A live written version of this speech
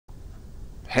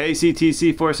Hey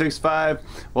CTC465.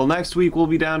 Well, next week we'll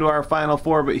be down to our final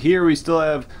four, but here we still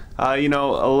have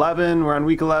 11. We're on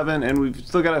week 11 and we've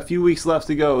still got a few weeks left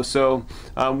to go. So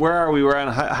where are we? We're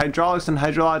on hydraulics and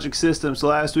hydrologic systems. So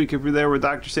last week, if you're there with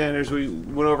Dr. Sanders, we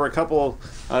went over a couple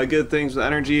good things with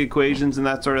energy equations and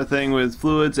that sort of thing with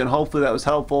fluids, and hopefully that was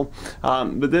helpful.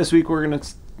 But this week we're going to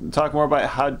talk more about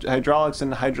hydraulics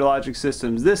and hydrologic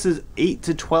systems. This is 8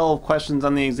 to 12 questions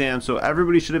on the exam, so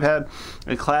everybody should have had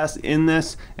a class in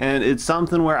this, and it's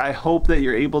something where I hope that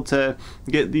you're able to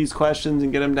get these questions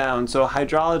and get them down. So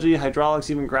hydrology, hydraulics,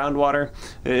 even groundwater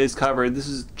is covered. This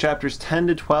is chapters 10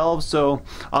 to 12, so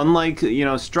unlike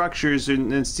structures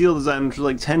and steel design, which are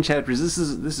like 10 chapters, this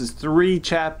is 3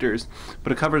 chapters,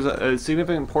 but it covers a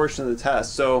significant portion of the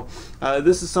test. So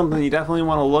this is something you definitely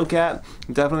want to look at,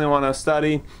 definitely want to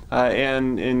study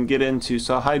and get into.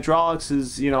 So hydraulics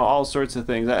is all sorts of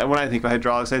things. When I think of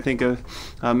hydraulics, I think of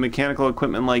mechanical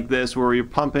equipment like this, where you're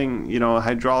pumping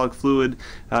hydraulic fluid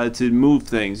to move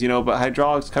things. But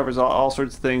hydraulics covers all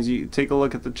sorts of things. You take a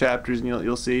look at the chapters and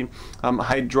you'll see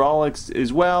hydraulics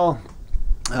as well.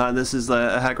 This is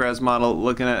a HEC-RAS model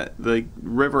looking at the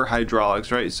river hydraulics,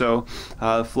 right? So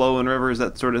flow in rivers,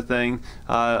 that sort of thing,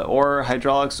 or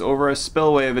hydraulics over a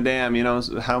spillway of a dam,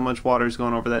 how much water is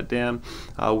going over that dam,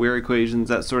 Weir equations,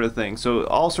 that sort of thing. So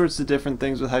all sorts of different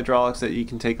things with hydraulics that you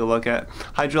can take a look at.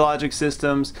 Hydrologic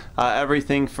systems,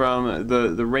 everything from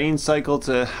the rain cycle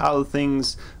to how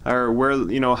things are, where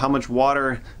how much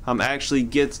water actually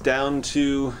gets down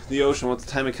to the ocean, what's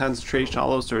the time of concentration,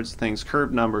 all those sorts of things,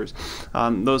 curve numbers,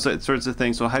 those sorts of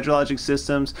things. So hydrologic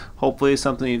systems, hopefully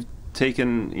something you've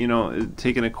taken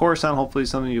a course on, hopefully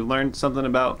something you've learned something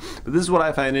about. But this is what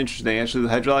I find interesting, actually,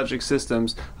 the hydrologic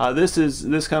systems.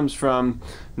 This comes from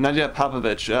Nadia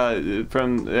Popovich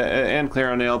and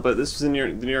Claire O'Neill, but this was in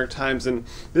the New York Times, and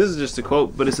this is just a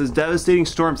quote, but it says devastating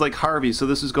storms like Harvey, so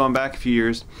this is going back a few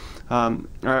years,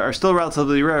 are still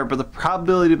relatively rare, but the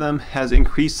probability of them has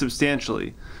increased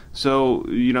substantially. So,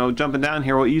 jumping down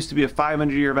here, what used to be a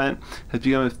 500-year event has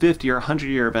become a 50 or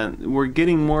 100-year event. We're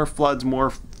getting more floods more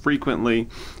frequently,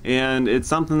 and it's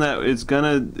something that it's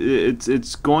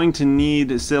going to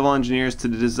need civil engineers to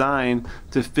design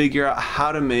to figure out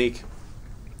how to make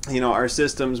our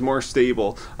systems more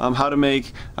stable, how to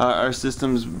make our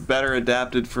systems better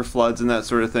adapted for floods and that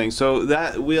sort of thing. So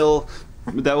that will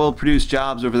produce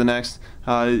jobs over the next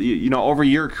over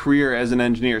your career as an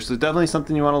engineer. So it's definitely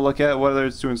something you want to look at, whether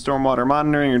it's doing stormwater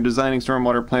monitoring or designing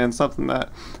stormwater plans, something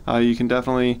that you can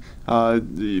definitely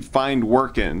find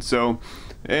work in. So,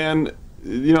 and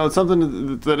it's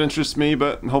something that interests me,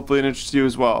 but hopefully it interests you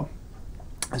as well.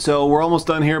 So we're almost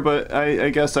done here, but I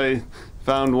guess I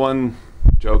found one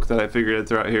joke that I figured I'd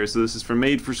throw out here. So this is from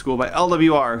Made for School by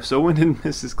LWR. So what did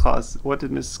Mrs.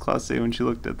 Claus say when she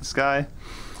looked at the sky?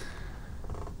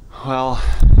 Well,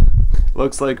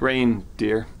 looks like rain,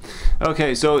 dear.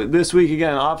 Okay, so this week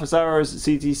again, office hours,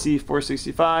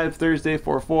 CTC465, Thursday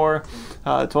 4/4,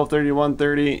 12:30 to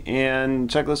 1:30, and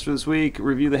checklist for this week,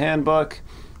 review the handbook,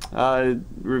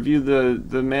 review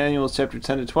the manuals, chapter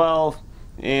 10 to 12,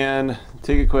 and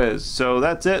take a quiz. So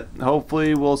that's it.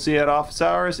 Hopefully we'll see you at office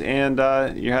hours, and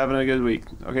you're having a good week.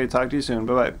 Okay, talk to you soon.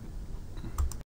 Bye-bye.